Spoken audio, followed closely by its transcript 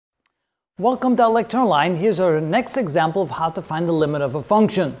Welcome to Lecture Online. Here's our next example of how to find the limit of a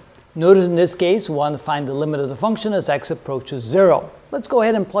function. Notice in this case, we want to find the limit of the function as x approaches 0. Let's go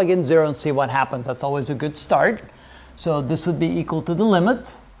ahead and plug in 0 and see what happens. That's always a good start. So this would be equal to the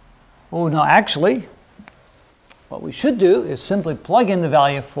limit. Oh, no, actually, what we should do is simply plug in the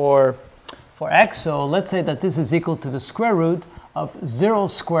value for x. So let's say that this is equal to the square root of 0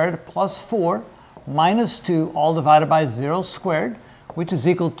 squared plus 4 minus 2 all divided by 0 squared, which is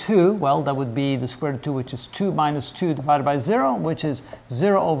equal to, well, that would be the square root of 2, which is 2 minus 2 divided by 0, which is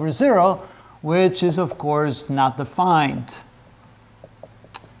 0 over 0, which is, of course, not defined.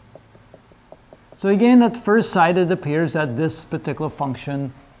 So again, at first sight, it appears that this particular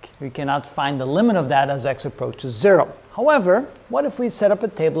function, we cannot find the limit of that as x approaches 0. However, what if we set up a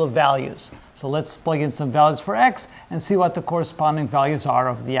table of values? So let's plug in some values for x and see what the corresponding values are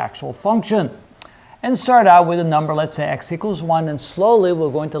of the actual function. And start out with a number, let's say x equals 1, and slowly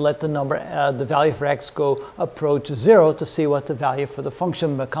we're going to let the number, the value for x go approach 0 to see what the value for the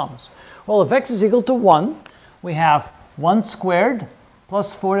function becomes. Well, if x is equal to 1, we have 1 squared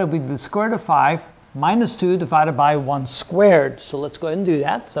plus 4, that would be the square root of 5, minus 2 divided by 1 squared. So let's go ahead and do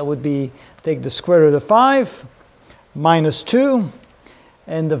that. So that would be, take the square root of 5, minus 2,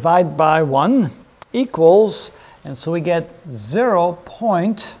 and divide by 1 equals, and so we get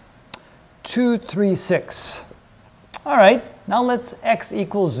 0.236. All right, now let's x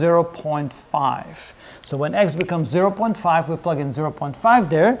equals 0.5. So when x becomes 0.5, we plug in 0.5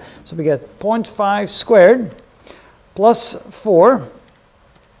 there. So we get 0.5 squared plus 4.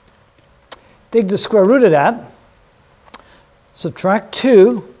 Take the square root of that, subtract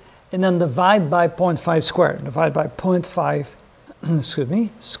 2, and then divide by 0.5 squared. Divide by 0.5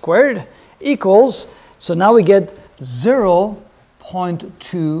 squared equals, so now we get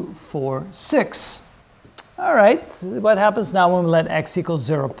 0.246. All right, what happens now when we let x equal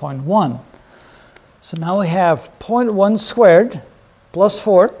 0.1? So now we have 0.1 squared plus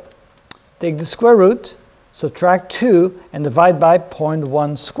 4, take the square root, subtract 2, and divide by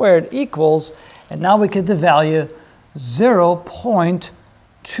 0.1 squared equals, and now we get the value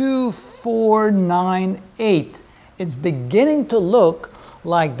 0.2498. It's beginning to look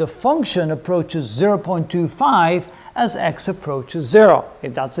like the function approaches 0.25 as x approaches 0.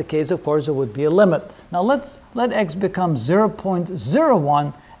 If that's the case, of course, there would be a limit. Now let's let x become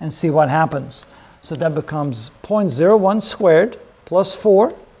 0.01 and see what happens. So that becomes 0.01 squared plus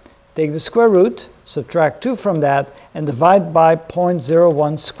 4. Take the square root, subtract 2 from that, and divide by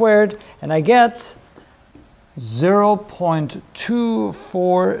 0.01 squared, and I get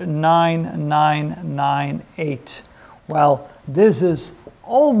 0.249998. Well, this is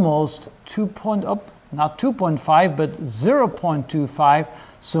almost not 2.5, but 0.25.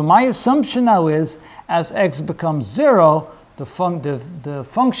 So my assumption now is, as x becomes 0, the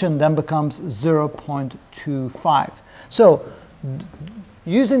function then becomes 0.25. So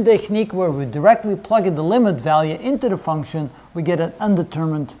using the technique where we directly plug in the limit value into the function, we get an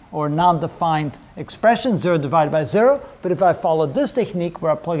undetermined or non-defined expression, 0 divided by 0. But if I follow this technique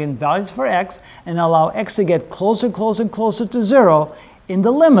where I plug in values for x and allow x to get closer, closer, and closer to 0, in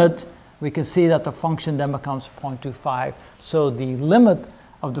the limit, we can see that the function then becomes 0.25. So the limit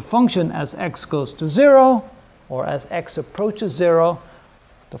of the function as x goes to 0, or as x approaches 0,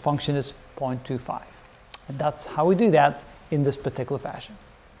 the function is 0.25. And that's how we do that in this particular fashion.